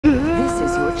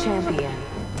champion.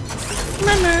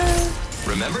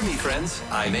 Remember me, friends.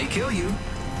 I may kill you.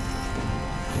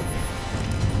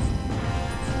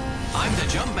 I'm the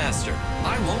jump master.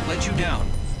 I won't let you down,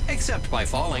 except by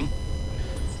falling.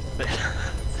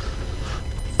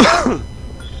 Oh,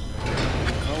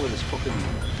 where this fucking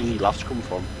thingy laughs come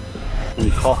from? When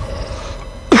you cough.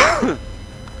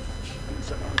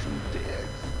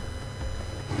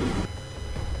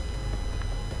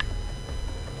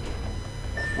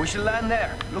 We should land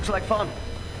there. Looks like fun.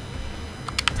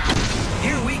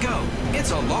 Here we go.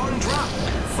 It's a long drop.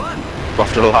 Fun.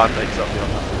 After the land exactly on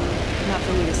that. Not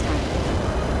for me this time.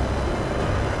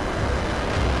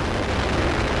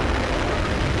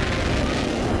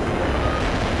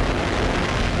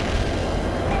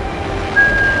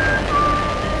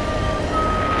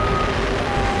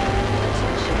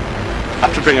 I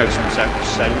have to bring out some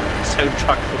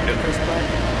soundtrack fucking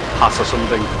pass or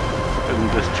something in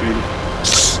this tune.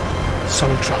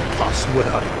 Soundtrack plus, would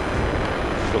I?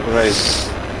 Fuck the race.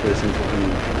 There's some fucking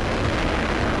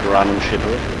random shit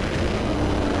with it.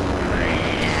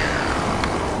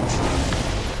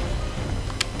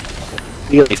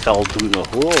 Yeah, I fell doing a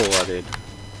hole, I did.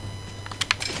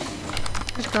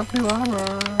 It's got new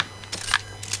armor.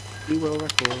 We will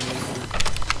record.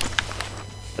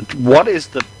 And what is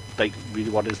the, like,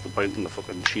 really, what is the point in the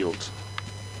fucking shields?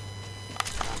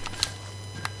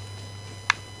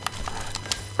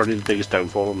 Probably the biggest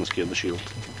downfall on this game, the shield.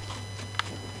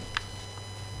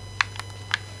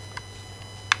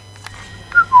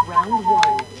 Round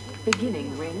 1.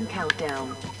 Beginning ring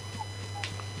countdown.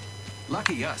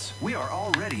 Lucky us. We are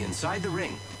already inside the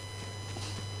ring.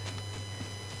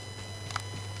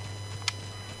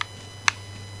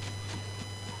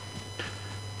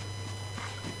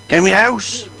 Get me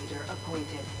house! Leader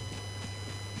appointed.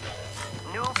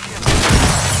 No kill.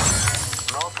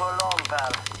 Not for long,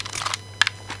 pal.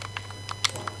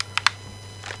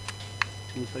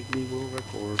 Seems like we will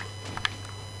record.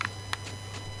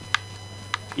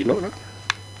 You know that?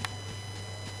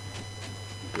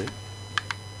 Okay.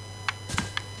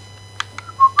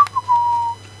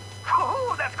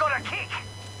 Ooh, that's got a kick.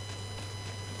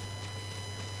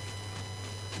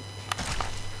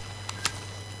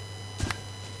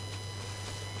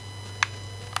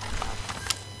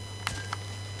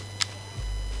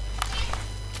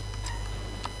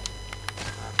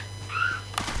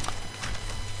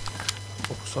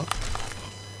 What's that?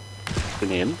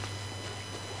 Been in.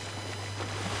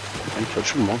 Ain't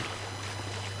touching one.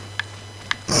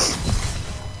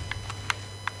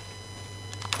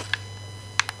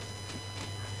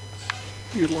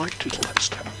 You liked it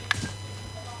last time.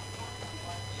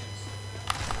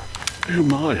 Oh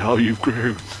my, how you've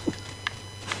grown.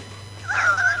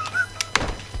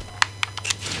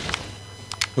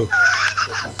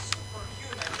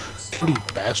 Kill you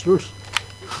bastards.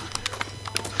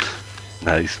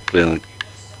 Nice, brilliant.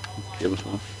 Give us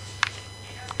one.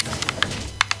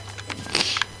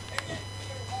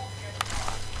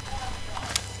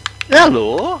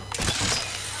 Hello!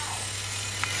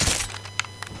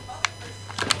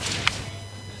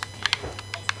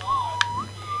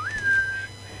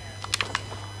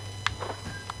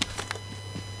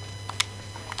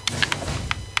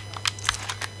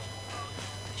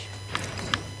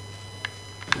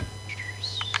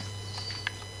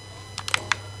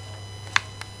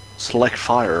 Select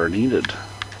fire needed.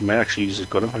 I may actually use a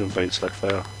gun if I can find select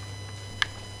fire.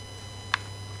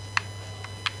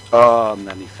 Oh, and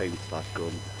then he finds that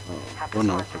gun. Oh, run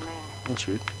off it. That's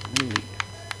sweet.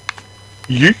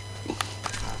 Yeet!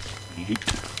 Yeet.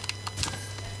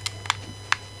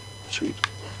 Sweet.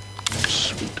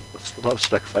 Sweet. I still have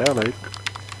select fire, like.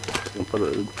 I can put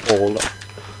it in all up.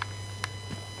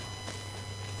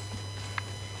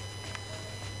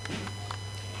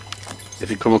 If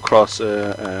you come across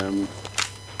a,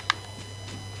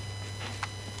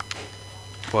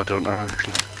 oh, I don't know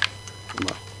actually.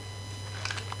 No.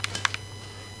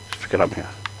 Just forget I'm here.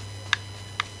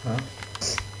 Huh?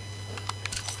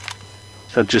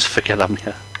 So just forget I'm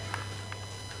here.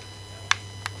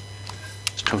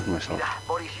 Just talking to myself.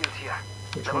 Body shield here.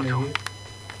 Which Level one are 2. you?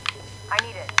 I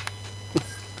need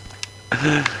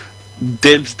it.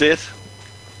 Dibs did.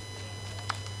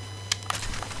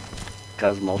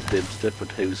 Gazmol dibs did,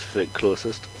 but who's the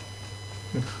closest?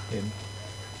 Him.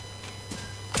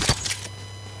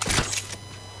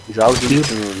 He's always doing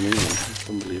something with me, man. It's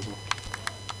unbelievable.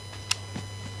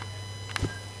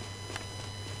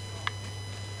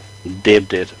 Dib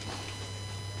did.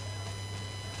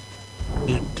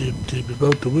 Dib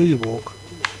about the way you walk.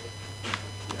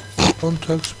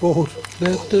 Contact sport.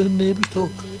 Let the neighbours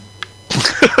talk.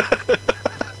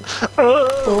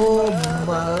 Oh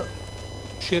my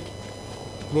shit.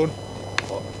 Run.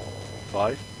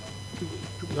 Why?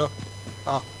 Yeah.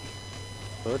 Ah.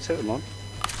 Oh, let's hit him on.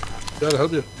 Yeah, I'll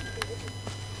help you.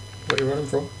 What are you running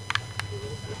from?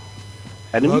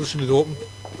 I Enemy? just seen it open.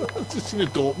 Just seen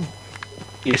it open.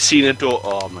 You've seen it door.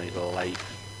 Oh my life.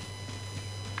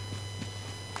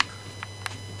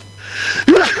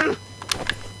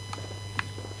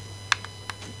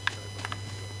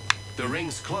 The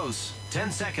ring's close. 10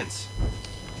 seconds. The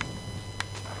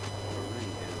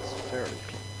ring is fairly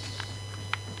close.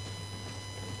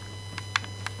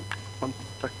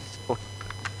 Contact spot.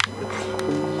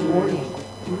 Warning.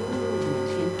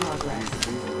 Movement in progress.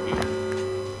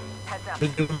 Heads up.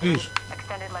 Big release.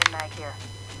 Extended light mag here.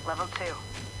 Level 2.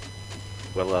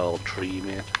 Well, L3,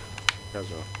 mate.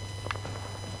 There's a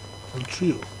And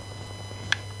trio.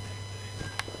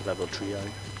 level 3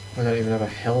 eye. I don't even have a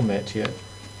helmet yet.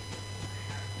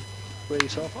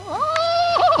 Race off.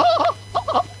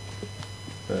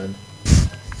 Burn.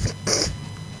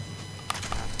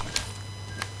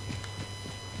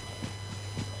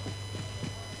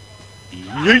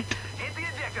 Yeet! Hit the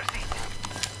ejector seat.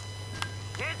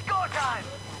 It's go time.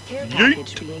 Care Yeet.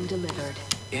 package being delivered.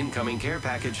 Incoming care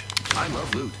package. I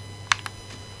love loot.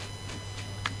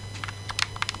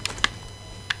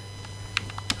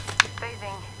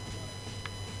 Phasing.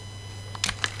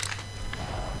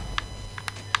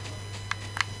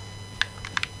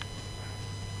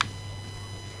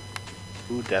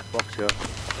 Ooh, death box here.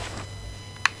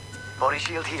 Body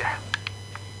shield here.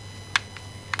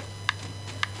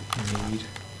 Need.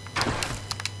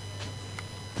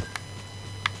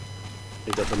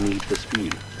 They got the need for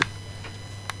speed.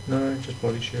 No, just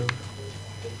body shield.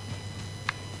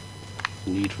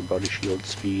 Need for body shield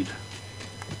speed.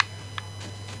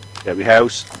 Every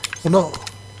house. Oh no.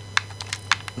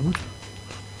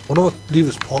 Oh no, leave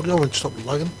this party, I went stop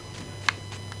lagging.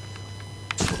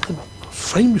 Fucking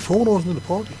fine before when I wasn't in the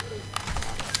party.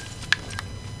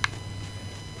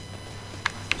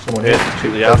 Someone here.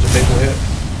 Two, Loads of people here.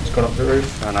 It's gone up the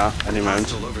roof. I know, any mount.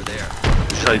 Hostile over there.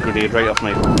 Shot a grenade right off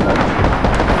me.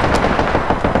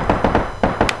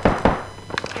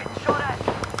 Getting shot at.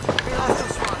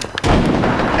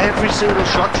 Every single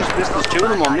shot just missed. There's two of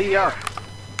them on me, yeah.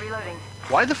 Reloading.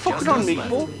 Why the fuck Just are on us me left.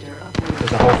 for? Leader of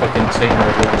There's a whole fucking team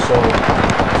over on the side.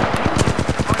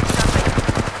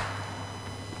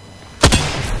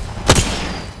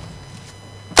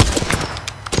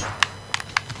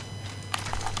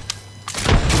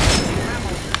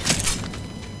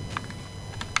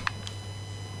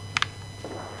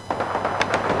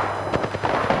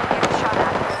 Getting shot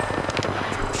at.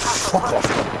 Fuck off.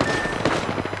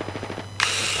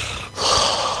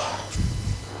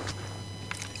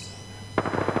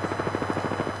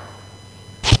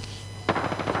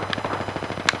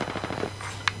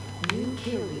 new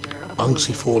kill leader of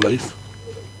Banksy for life.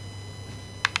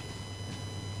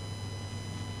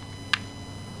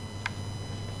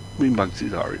 Me and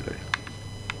Banksy's are really.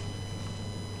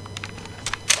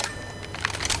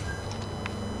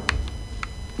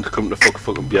 Come to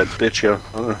fucking be a bitch here.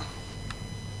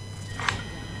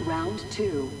 Round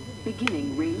 2.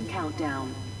 Beginning ring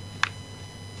countdown.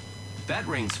 That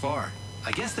ring's far.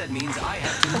 I guess that means I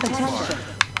have to move Attention. far.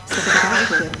 Supply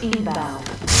ship inbound.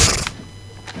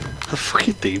 A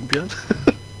fucking team, beard.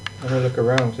 I'm gonna look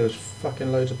around. There's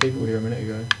fucking loads of people here a minute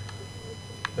ago.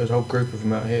 There's a whole group of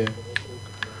them out here.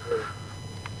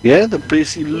 Yeah, they're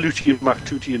basically looting Mac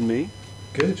Tootie and me.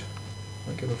 Good. I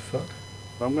don't give a fuck.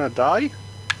 I'm gonna die.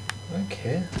 I don't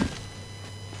care.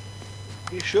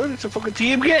 You sure it's a fucking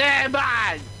team game, man?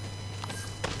 I'm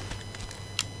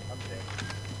dead.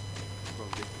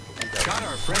 Got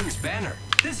our friend's banner.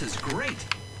 This is great.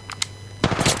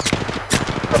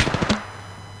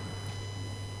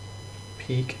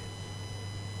 Peek.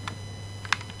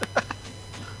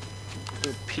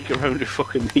 I'll peek around your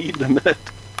fucking knee in a minute.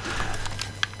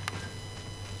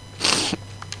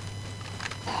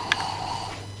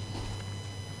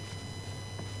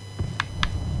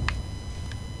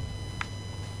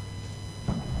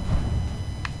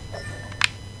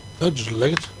 I just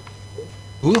leg it.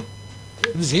 Ooh,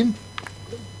 it is him.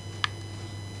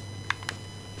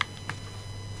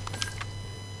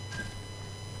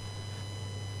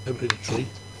 I'm in a tree.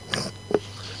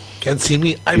 Can't see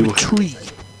me, I'm a tree.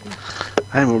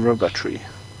 I'm a rubber tree.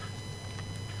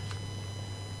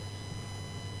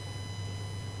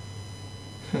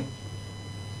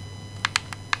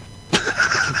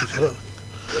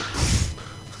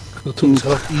 I took his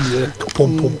health easier.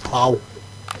 Pum pum pow.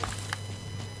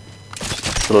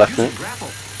 To the left, mate. Grapple.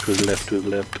 To the left, to the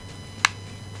left.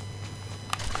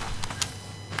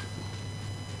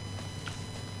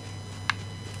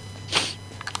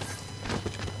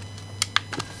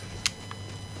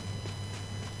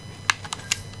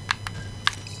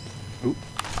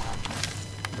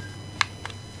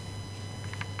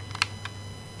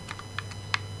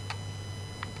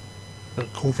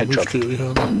 Come from Headshot. which street we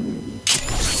had.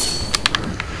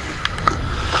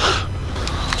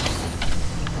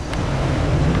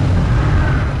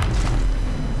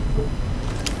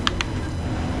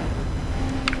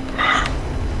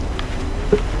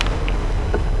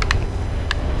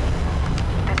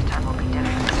 This time will be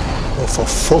different. Oh, for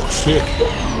fuck's sake.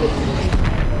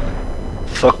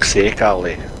 Fuck's sake,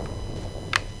 Ali.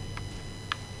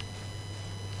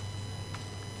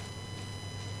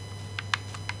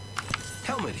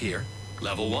 Helmet here.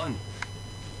 Level 1.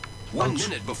 1 Ouch.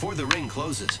 minute before the ring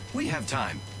closes. We have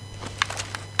time.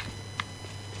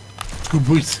 Good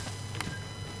breathe.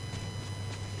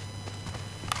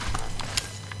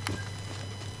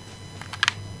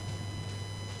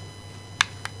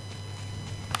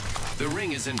 The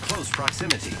ring is in close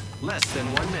proximity. Less than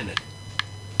 1 minute.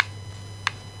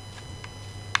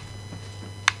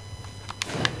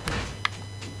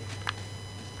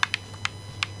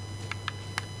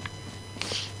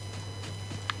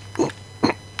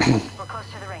 We're close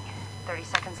to the ring. 30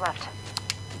 seconds left.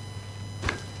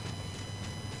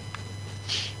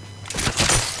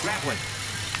 Grappling.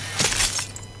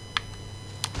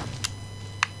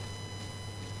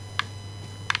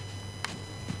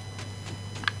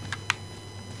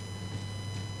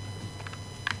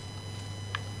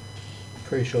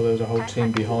 Pretty sure there was a whole 10 team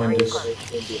seconds. behind Ring us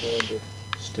close.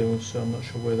 still, so I'm not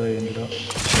sure where they ended up.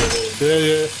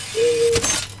 Yeah.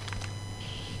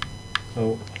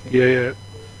 Oh, Yeah.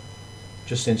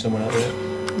 just seen someone out there.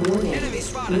 Warning. Enemy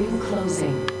spotted. Ring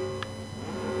closing.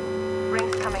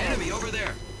 Ring's coming in. Enemy over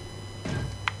there.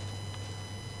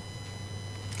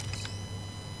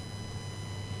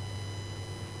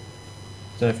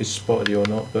 Don't know if he's spotted you or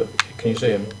not, but can you see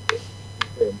him?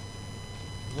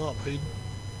 Not paid.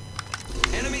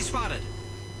 Enemy spotted.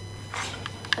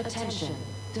 Attention.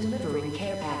 Delivering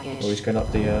care Or package. he's going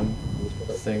up the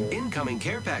thing. Incoming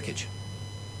care package.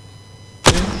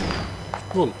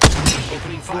 Well,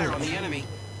 Opening fire on the enemy.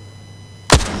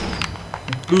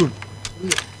 Boone.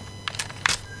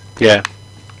 Yeah.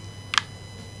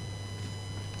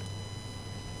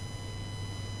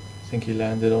 I think he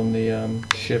landed on the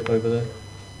ship over there.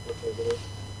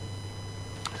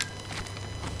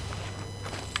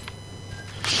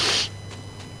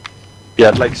 Yeah,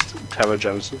 I'd like Terra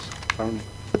Genesis, apparently.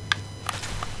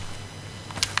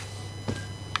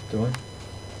 Do I?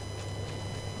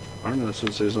 I don't know, this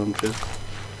is his own face.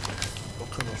 What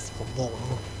kind of fucking wall,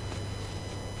 huh?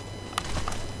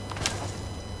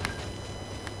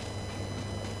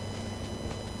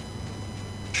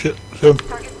 Shit, him.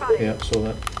 Target spotted. Yeah, saw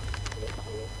that.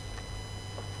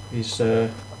 He's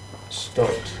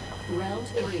stopped. Round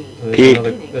 3.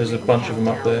 There's a bunch of them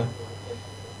up there.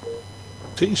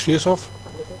 Take his face off.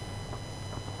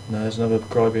 No, there's another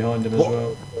guy behind him as What?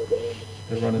 well.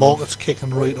 They're running off. Market's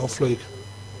kicking right off like.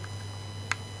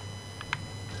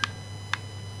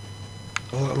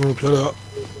 Oh, I'm gonna play that.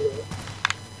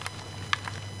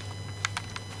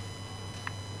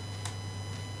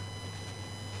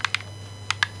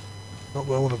 Not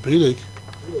where I want to be, like.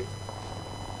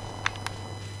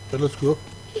 Okay, let's go.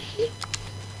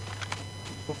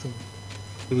 Fucking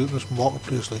live in this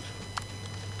marketplace, like.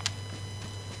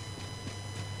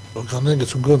 I can then get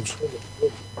some guns.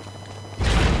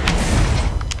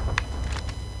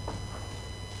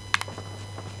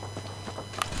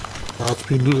 Nah, it's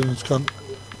been looting this cunt.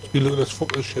 It's been looting this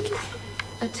fuck this shit.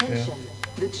 Attention.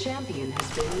 The champion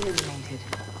has been eliminated.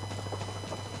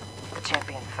 The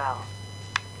champion fell.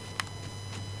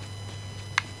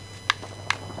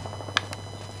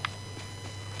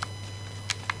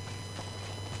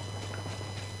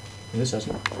 And this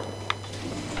hasn't.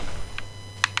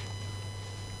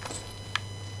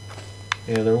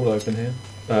 Yeah, they're all open here.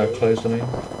 Closed, I mean.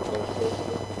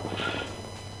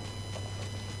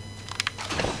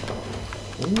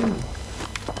 Ooh.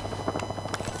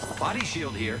 Body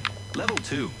shield here. Level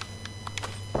 2.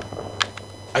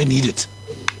 I need it.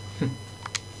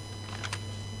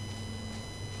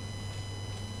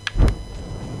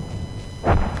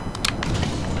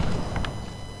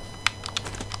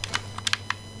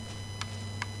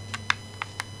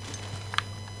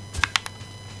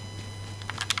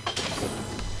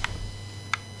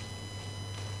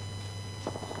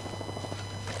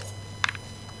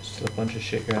 Still a bunch of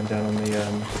shit going down on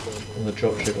the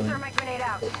drop ship, I think. Thermite grenade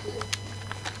out.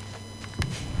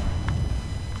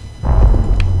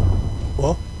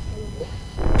 What?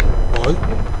 Why?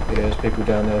 Yeah, there's people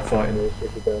down there fighting.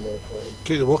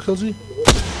 Get the rock, does he?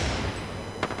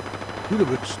 Who the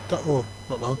bitch? That, oh,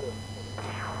 not now.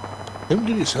 Him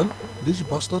did he send? Lazy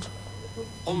bastard.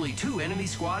 Only 2 enemy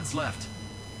squads left.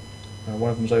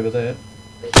 One of them's over there.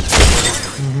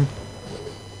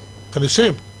 Can you see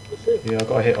him? Yeah, I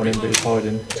got a hit on him, but he's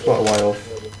hiding. It's quite a way off.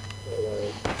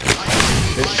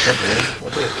 Shit, it's not there.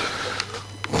 What did?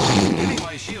 Giving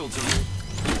my shields a...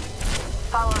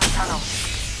 Follow the tunnel.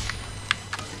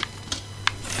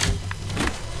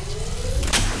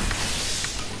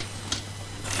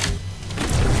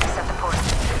 Set the point.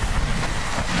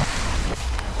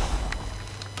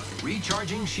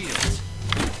 Recharging shields.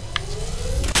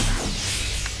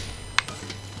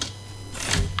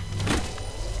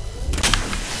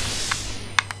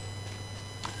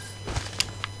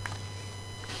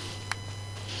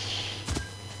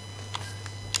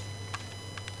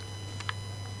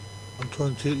 I'm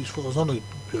trying to take these fuckers on it.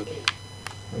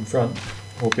 In front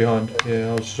or behind? Yeah,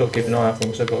 I was just sort of keeping an eye out for them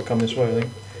because they've got to come this way, I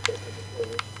think.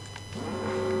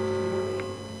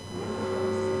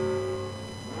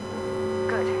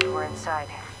 Good, we're inside.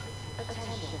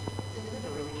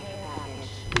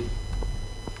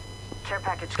 Care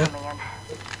package coming in.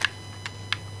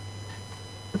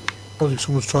 I think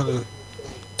someone's trying to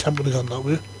temper the gun that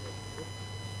way.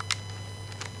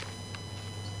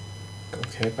 Got a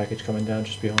care package coming down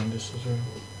just behind us as well.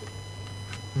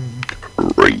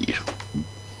 Right.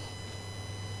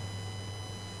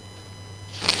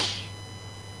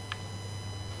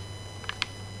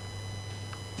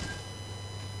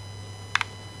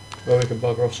 Well, we can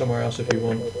bugger off somewhere else if you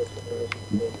want.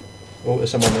 Oh,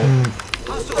 there's someone there.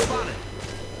 Hostile spotted.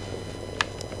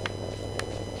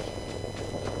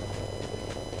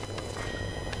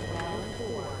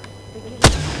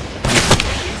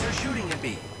 Enemies are shooting at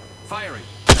me. Firing.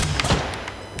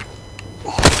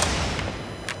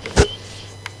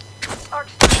 Arch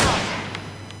still shot.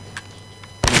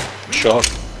 Shot.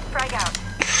 Frag out.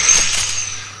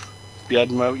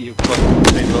 Behind him out, you've got a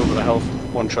little bit of health.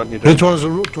 One shot and you're Hey, dead. towards the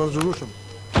Russian.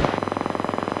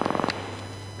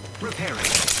 Repairing.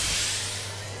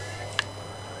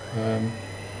 No,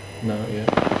 not yet.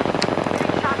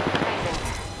 Shot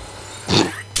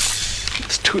phasing.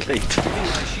 It's too late. Giving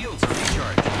my shields a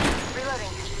recharge.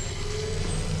 Reloading.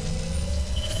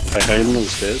 I hide him on the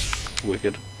stairs.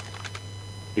 Wicked.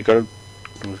 You got a...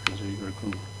 I was gonna say you got a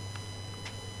gun.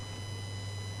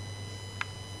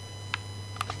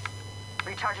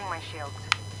 Recharging my shields.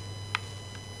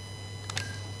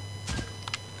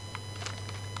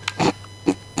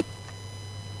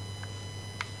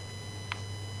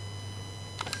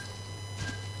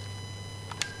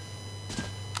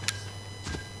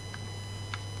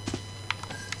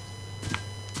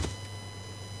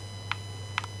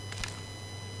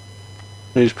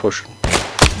 He's pushing.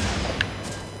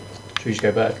 Should we just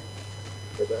go back?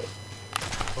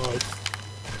 Alright.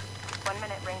 1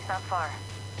 minute, ring's not far.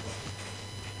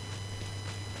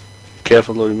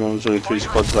 Careful though, remember there's only 3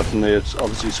 squads left in there. It's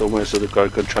obviously somewhere, so they've got a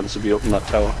good chance to be up in that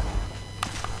tower.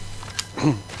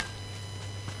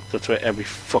 That's where every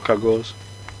fucker goes.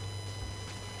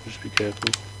 Just be careful.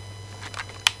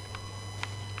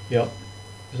 Yep.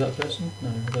 Is that a person? No,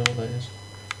 I don't know what that is.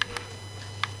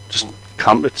 Just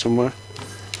camp it somewhere.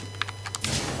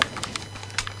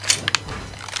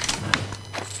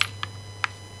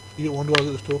 You get one door at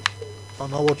this door. I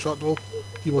know what's that door.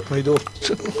 You watch my door.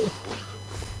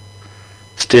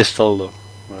 Stay still though,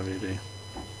 whatever you do.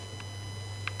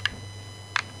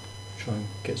 Try and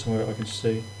get somewhere I can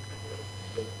see.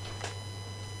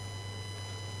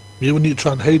 You would need to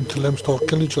try and hide until them start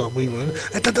killing each other and we were in.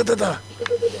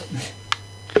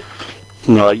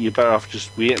 No, you're better off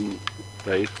just waiting,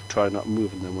 right? Try not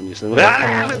moving then when you say Coming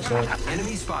out outside.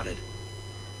 Enemy spotted.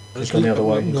 He's gone the other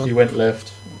way. He went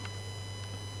left.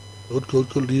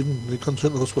 Good, leave him. They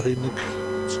concentrate us behind it.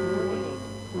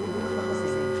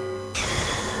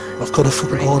 I've got a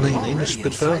fucking R19, a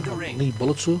Spitfire. I need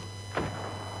bullets too.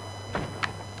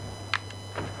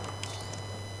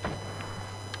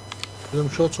 Where them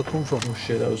shots are coming from? Oh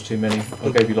shit, that was too many. I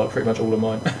gave you like pretty much all of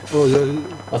mine. Oh yeah,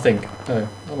 I think. Oh,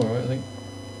 I'm alright, I think.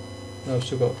 No, I've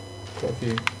still got quite a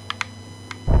few.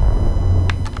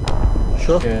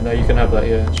 sure. Yeah, no, you can have that,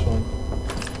 yeah, it's fine.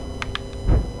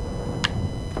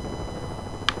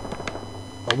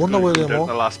 I wonder where they In the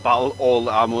are. last battle, all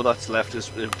the ammo that's left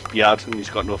is Yard, and he's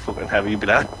got no fucking heavy. You'd be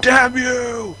like, damn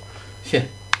you! Yeah.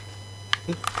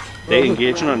 They're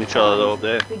engaging on each other though up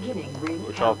there. Beginning ring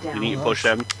Watch out, you need to countdown. push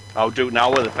them. I'll do it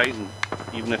now where they're fighting,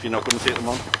 even if you're not going to take them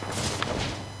on.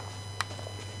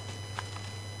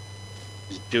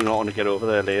 You do not want to get over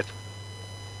there late.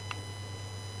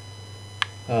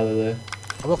 Ah, they're there.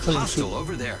 I'm not killing Hostile you.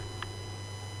 over there.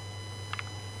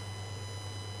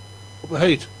 Up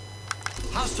ahead.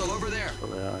 Hostile over there. So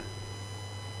they are.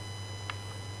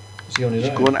 Is he on his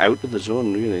He's own? going out of the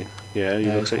zone, really. Yeah, he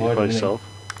Yeah, looks he's like he's by hiding, isn't he? himself.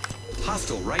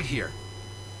 Hostile right here.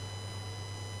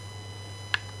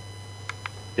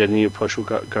 Yeah, need to push your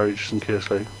garage just in case,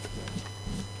 like.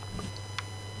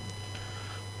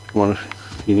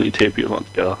 You need to tape people on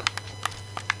together.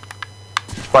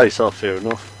 By yourself, fair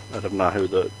enough. I don't know how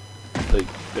the, like,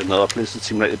 in other places it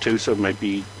seemed like the two, so it might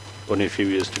be only a few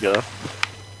years together.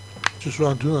 Just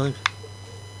round 2, I think.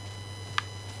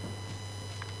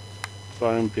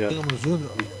 Fine, yeah. I think I'm in the zone.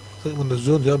 I think I'm in the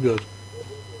zone, yeah, Björn.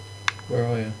 Where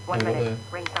are you? 1 Over minute. there.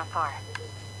 Ring's not far.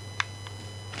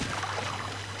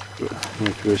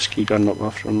 Make a ski gun up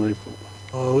after him, like.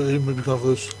 Oh, he might be gone for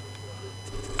this.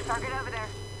 Target over there.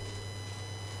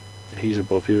 He's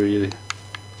above you, really.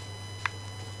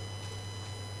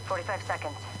 45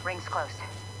 seconds. Ring's close.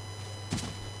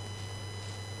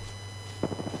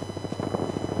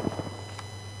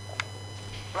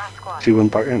 Last squad. She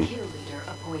went back in. Kill leader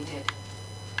appointed.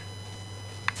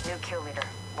 New kill leader.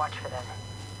 Watch for them.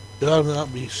 Yeah, I'm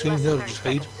not be seen Less here, than 30 just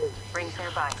hide. seconds. Ring's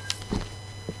nearby.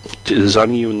 There's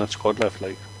only you in that squad left,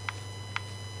 like.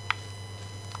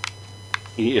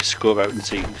 You need to scope out and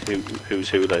see who's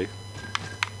who, like.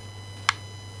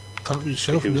 Can't be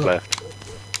See seen from who's here. left.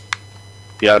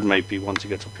 The ad might be once he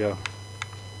gets up here.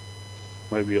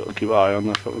 Maybe you'll keep an eye on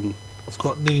that fucking. I've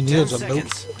got 9 10 years, I'm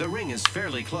seconds. out. The ring is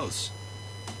fairly close.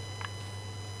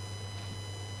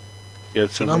 Yeah,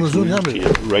 it's On the zone, yeah,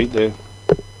 mate. right there.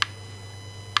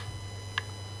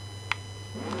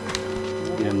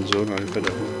 Yeah, in the zone, I bet.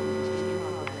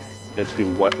 Yeah, it's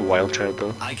been a wild child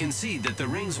though. I can see that the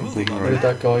ring's moving on Where the did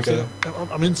that map. guy go?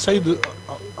 I'm inside the.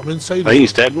 I'm inside I think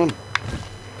he's dead, man.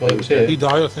 Guy that was here? He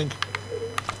died, I think.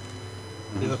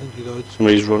 Yeah, I think he died.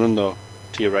 Somebody's running though,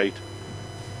 to your right.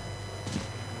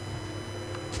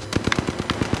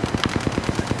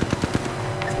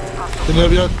 In there,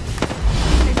 Björn.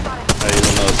 He's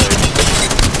on the other side.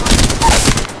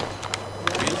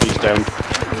 He's down.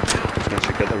 Once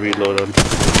you get the reload on.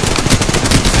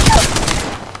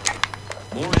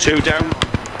 More 2 down.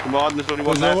 Come on, there's only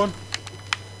one Was there left. one?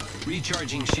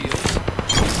 recharging shields.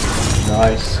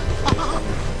 Nice.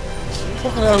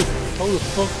 Fucking hell. How the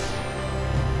fuck?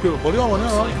 Get a body on one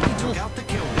there, Looks like we right? took out the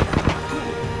kill leader.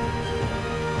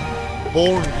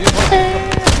 Boring.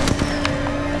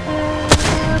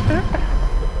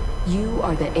 You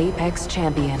are the Apex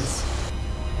champions.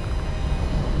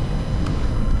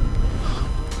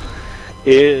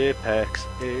 Apex,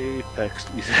 Apex.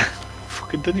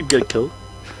 Fucking didn't even get killed.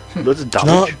 Loads of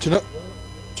No, damage. do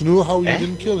you know how you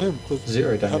didn't kill him? Because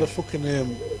 0 he had a damage. fucking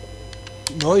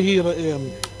no, he had a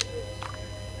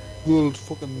gold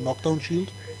fucking knockdown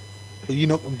shield. But you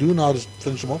knocked him down, I'll just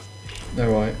finish him off.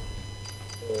 Alright.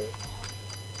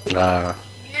 Ah.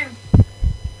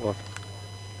 What?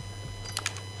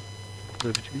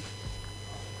 Liberty?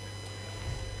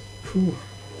 Whew.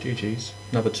 GG's.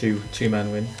 Another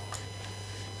two-man win.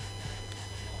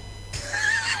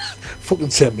 Fucking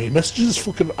send me messages,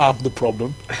 fucking arm the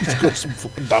problem. He's got some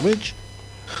fucking damage.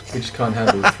 We just can't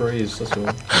handle threes, that's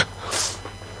all.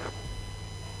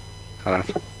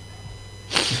 Can't.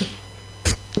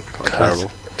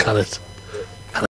 Terrible. Can it?